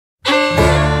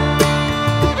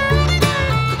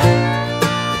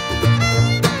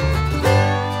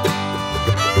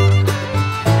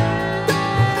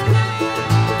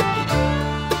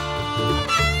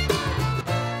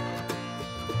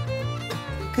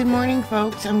Good morning,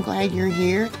 folks. I'm glad you're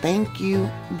here. Thank you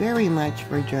very much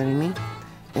for joining me,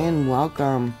 and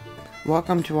welcome.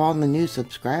 Welcome to all the new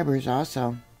subscribers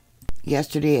also.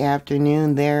 Yesterday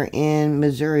afternoon there in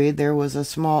Missouri, there was a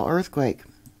small earthquake.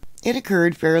 It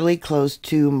occurred fairly close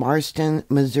to Marston,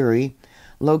 Missouri,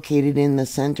 located in the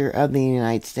center of the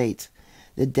United States.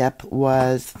 The depth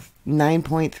was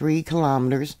 9.3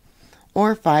 kilometers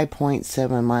or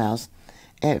 5.7 miles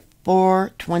at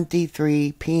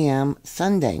 4:23 p.m.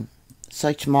 Sunday.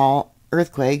 Such small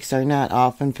earthquakes are not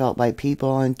often felt by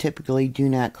people and typically do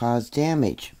not cause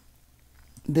damage.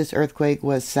 This earthquake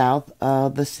was south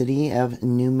of the city of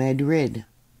New Madrid.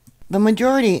 The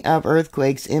majority of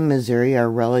earthquakes in Missouri are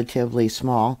relatively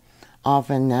small,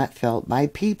 often not felt by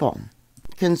people.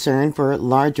 Concern for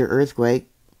larger earthquake.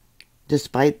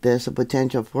 Despite this, a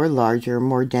potential for larger,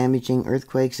 more damaging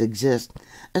earthquakes exists,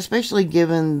 especially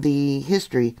given the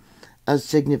history of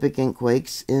significant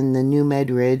quakes in the New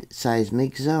Madrid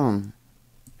seismic zone.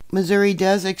 Missouri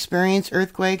does experience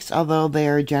earthquakes, although they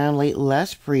are generally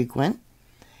less frequent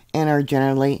and are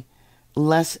generally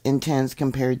less intense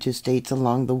compared to states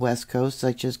along the West Coast,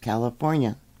 such as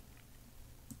California.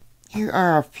 Here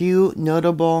are a few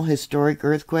notable historic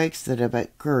earthquakes that have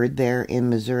occurred there in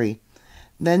Missouri.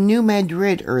 The New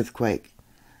Madrid earthquake,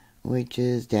 which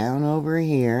is down over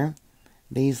here.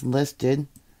 These listed.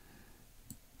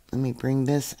 Let me bring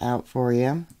this out for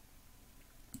you.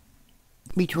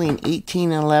 Between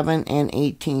 1811 and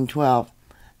 1812,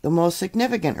 the most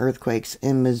significant earthquakes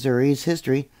in Missouri's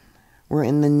history were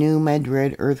in the New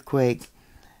Madrid earthquake,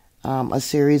 a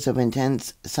series of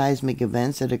intense seismic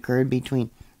events that occurred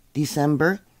between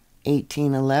December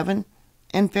 1811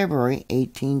 and February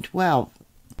 1812.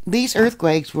 These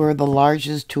earthquakes were the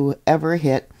largest to ever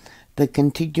hit the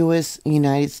contiguous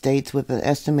United States, with an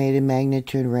estimated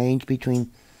magnitude range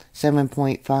between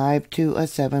 7.5 to a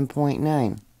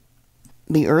 7.9.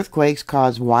 The earthquakes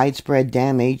caused widespread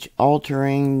damage,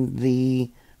 altering the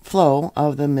flow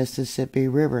of the Mississippi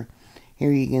River.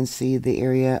 Here you can see the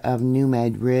area of New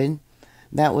Madrid.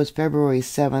 That was February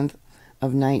 7th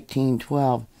of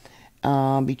 1912,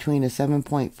 between a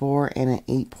 7.4 and an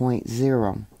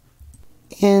 8.0.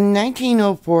 In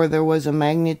 1904, there was a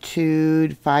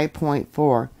magnitude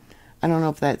 5.4. I don't know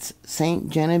if that's St.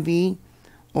 Genevieve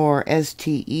or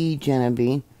STE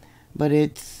Genevieve, but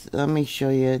it's, let me show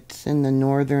you, it's in the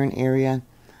northern area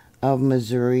of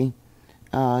Missouri,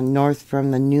 north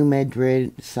from the New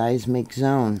Madrid seismic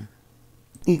zone.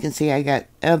 You can see I got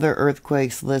other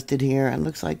earthquakes listed here. It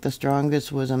looks like the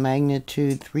strongest was a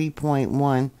magnitude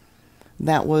 3.1.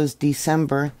 That was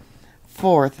December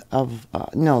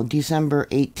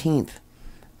 18th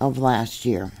of last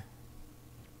year.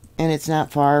 And it's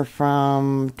not far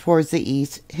from, towards the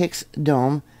east, Hicks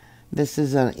Dome. This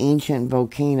is an ancient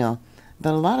volcano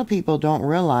that a lot of people don't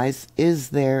realize is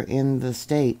there in the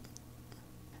state.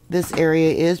 This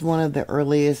area is one of the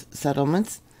earliest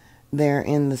settlements there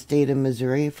in the state of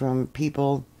Missouri from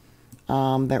people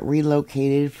that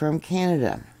relocated from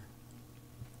Canada.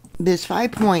 This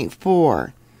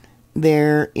 5.4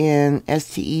 there in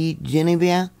STE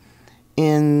Genevieve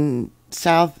in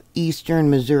southeastern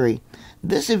Missouri.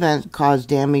 This event caused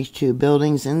damage to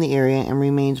buildings in the area and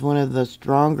remains one of the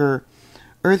stronger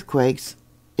earthquakes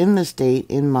in the state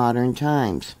in modern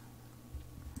times.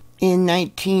 In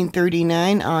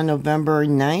 1939, on November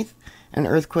 9th, an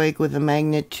earthquake with a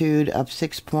magnitude of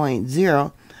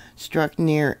 6.0 struck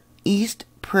near East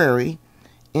Prairie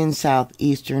in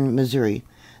southeastern Missouri.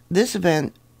 This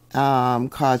event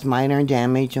caused minor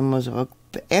damage and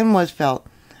was felt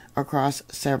across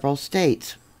several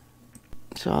states.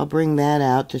 So I'll bring that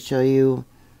out to show you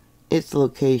its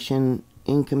location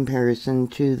in comparison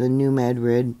to the New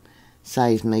Madrid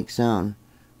seismic zone.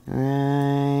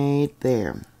 Right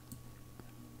there.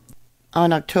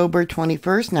 On October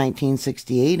 21st,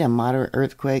 1968, a moderate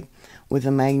earthquake with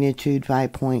a magnitude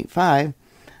 5.5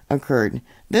 occurred.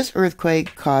 This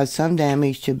earthquake caused some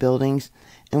damage to buildings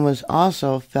and was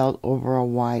also felt over a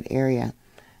wide area.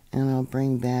 And I'll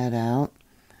bring that out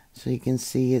so you can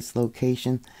see its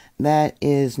location. That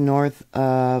is north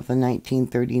of the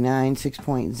 1939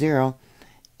 6.0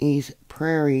 East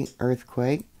Prairie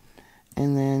earthquake.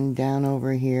 And then down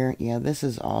over here, yeah, this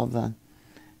is all the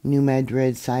New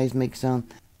Madrid seismic zone.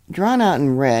 Drawn out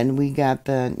in red, we got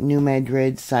the New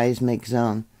Madrid seismic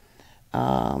zone.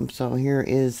 So here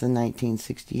is the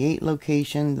 1968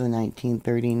 location, the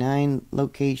 1939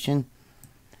 location,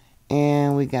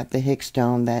 and we got the Hicks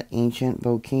Dome, that ancient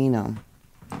volcano.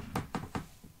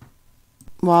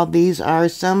 While these are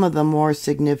some of the more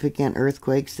significant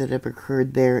earthquakes that have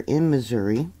occurred there in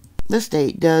Missouri, The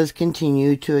state does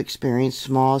continue to experience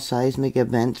small seismic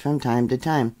events from time to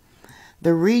time.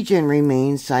 The region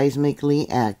remains seismically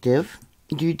active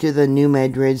due to the New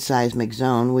Madrid seismic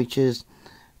zone, which is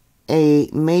a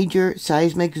major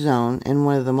seismic zone and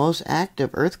one of the most active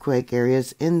earthquake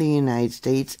areas in the United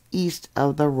States east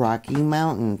of the Rocky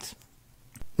Mountains.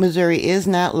 Missouri is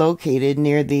not located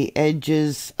near the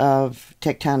edges of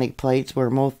tectonic plates where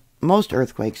most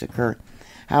earthquakes occur.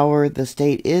 However, the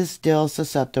state is still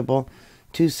susceptible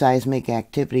to seismic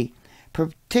activity,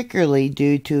 particularly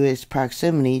due to its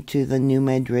proximity to the New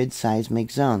Madrid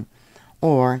seismic zone,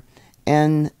 or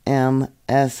NMSZ.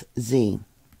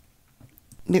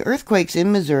 The earthquakes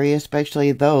in Missouri,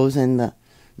 especially those in the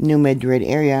New Madrid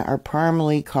area, are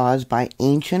primarily caused by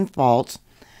ancient faults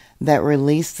that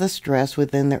release the stress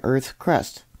within the Earth's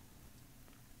crust.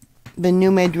 The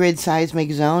New Madrid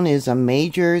seismic zone is a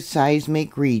major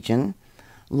seismic region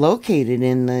located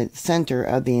in the center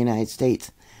of the United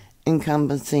States,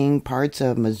 encompassing parts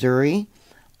of Missouri,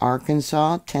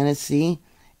 Arkansas, Tennessee,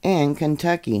 and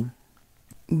Kentucky.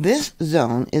 This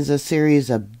zone is a series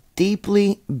of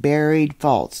deeply buried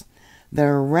faults that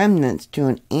are remnants to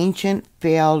an ancient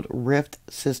failed rift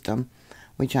system,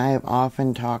 which I have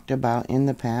often talked about in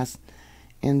the past,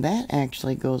 and that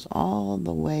actually goes all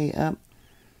the way up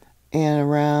and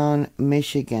around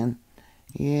Michigan.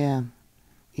 Yeah,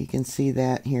 you can see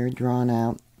that here drawn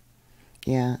out.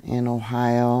 Yeah, in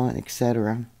Ohio,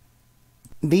 etc.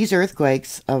 These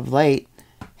earthquakes of late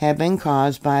have been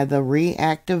caused by the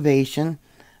reactivation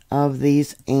of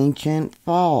these ancient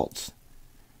faults.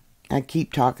 I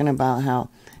keep talking about how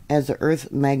as the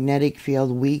Earth's magnetic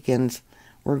field weakens,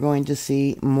 we're going to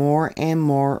see more and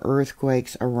more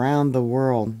earthquakes around the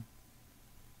world.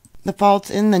 The faults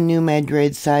in the New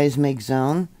Madrid seismic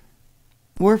zone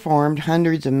were formed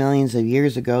hundreds of millions of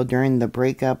years ago during the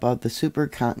breakup of the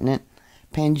supercontinent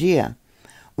Pangaea.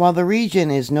 While the region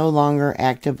is no longer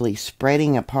actively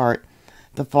spreading apart,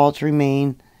 the faults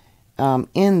remain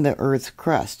in the Earth's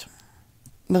crust.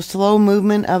 The slow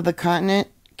movement of the continent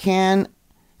can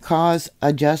cause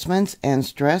adjustments and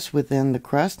stress within the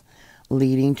crust,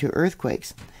 leading to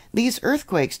earthquakes. These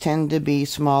earthquakes tend to be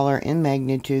smaller in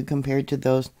magnitude compared to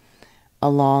those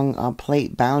along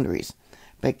plate boundaries,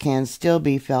 but can still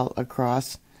be felt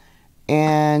across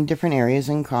and different areas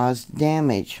and cause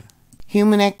damage.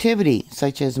 Human activity,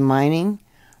 such as mining,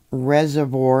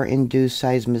 reservoir-induced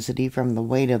seismicity from the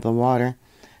weight of the water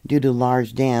due to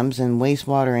large dams, and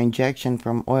wastewater injection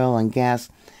from oil and gas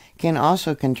can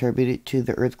also contribute to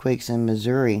the earthquakes in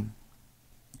Missouri.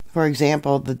 For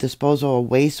example, the disposal of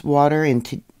wastewater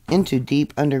into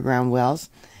deep underground wells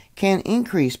can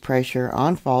increase pressure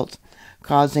on faults,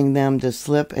 causing them to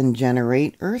slip and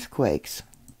generate earthquakes.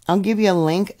 I'll give you a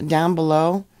link down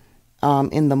below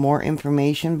in the more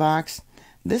information box.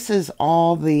 This is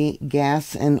all the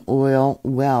gas and oil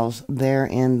wells there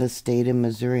in the state of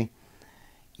Missouri.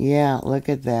 Yeah, look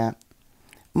at that.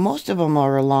 Most of them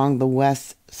are along the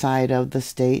west side of the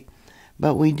state,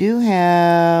 but we do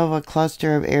have a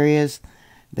cluster of areas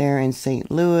there in St.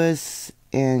 Louis,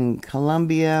 in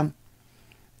Columbia,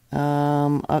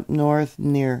 up north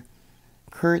near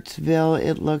Kurtzville,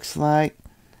 it looks like.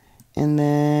 And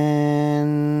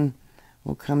then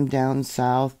we'll come down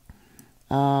south.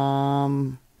 I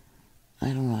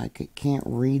don't know, I can't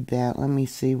read that. Let me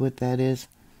see what that is.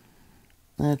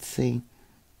 Let's see.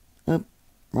 Oop,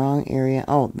 wrong area.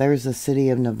 Oh, there's the city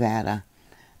of Nevada.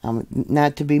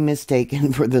 Not to be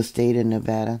mistaken for the state of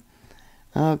Nevada.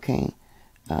 Okay.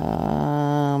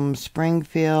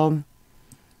 Springfield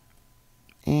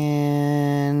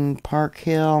and Park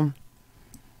Hill,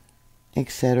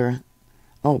 etc.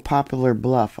 Oh, Poplar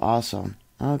Bluff also.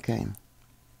 Okay.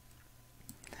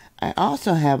 I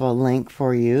also have a link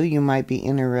for you. You might be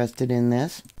interested in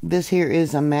this. This here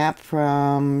is a map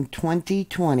from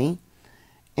 2020,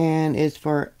 and it's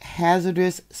for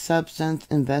hazardous substance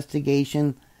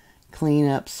investigation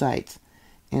cleanup sites.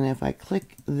 And if I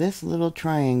click this little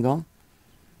triangle,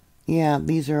 yeah,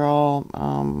 these are all,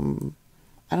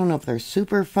 I don't know if they're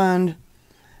Superfund,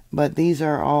 but these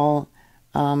are all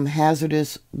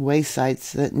hazardous waste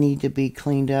sites that need to be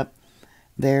cleaned up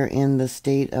there in the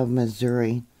state of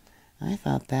Missouri. I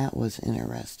thought that was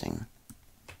interesting.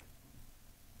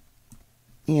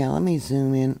 Yeah, let me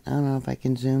zoom in. I don't know if I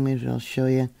can zoom in. It'll show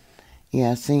you.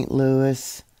 Yeah, St.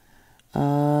 Louis.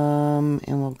 And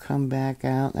we'll come back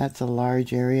out. That's a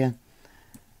large area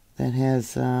that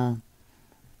has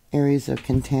areas of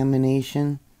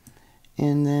contamination.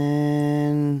 And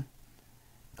then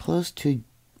close to,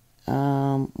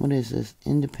 what is this?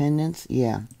 Independence?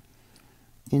 Yeah.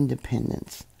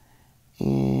 Independence.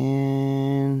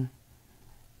 And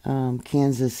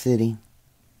Kansas City.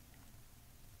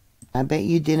 I bet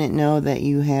you didn't know that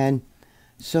you had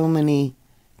so many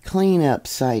cleanup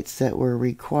sites that were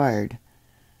required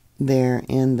there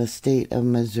in the state of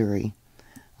Missouri.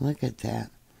 Look at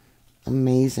that.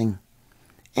 Amazing.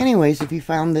 Anyways, if you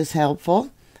found this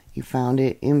helpful, you found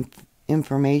it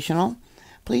informational,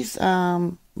 please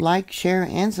like, share,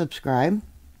 and subscribe.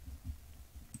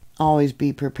 Always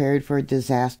be prepared for a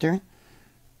disaster.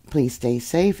 Please stay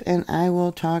safe, and I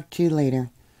will talk to you later.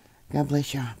 God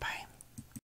bless you. Bye.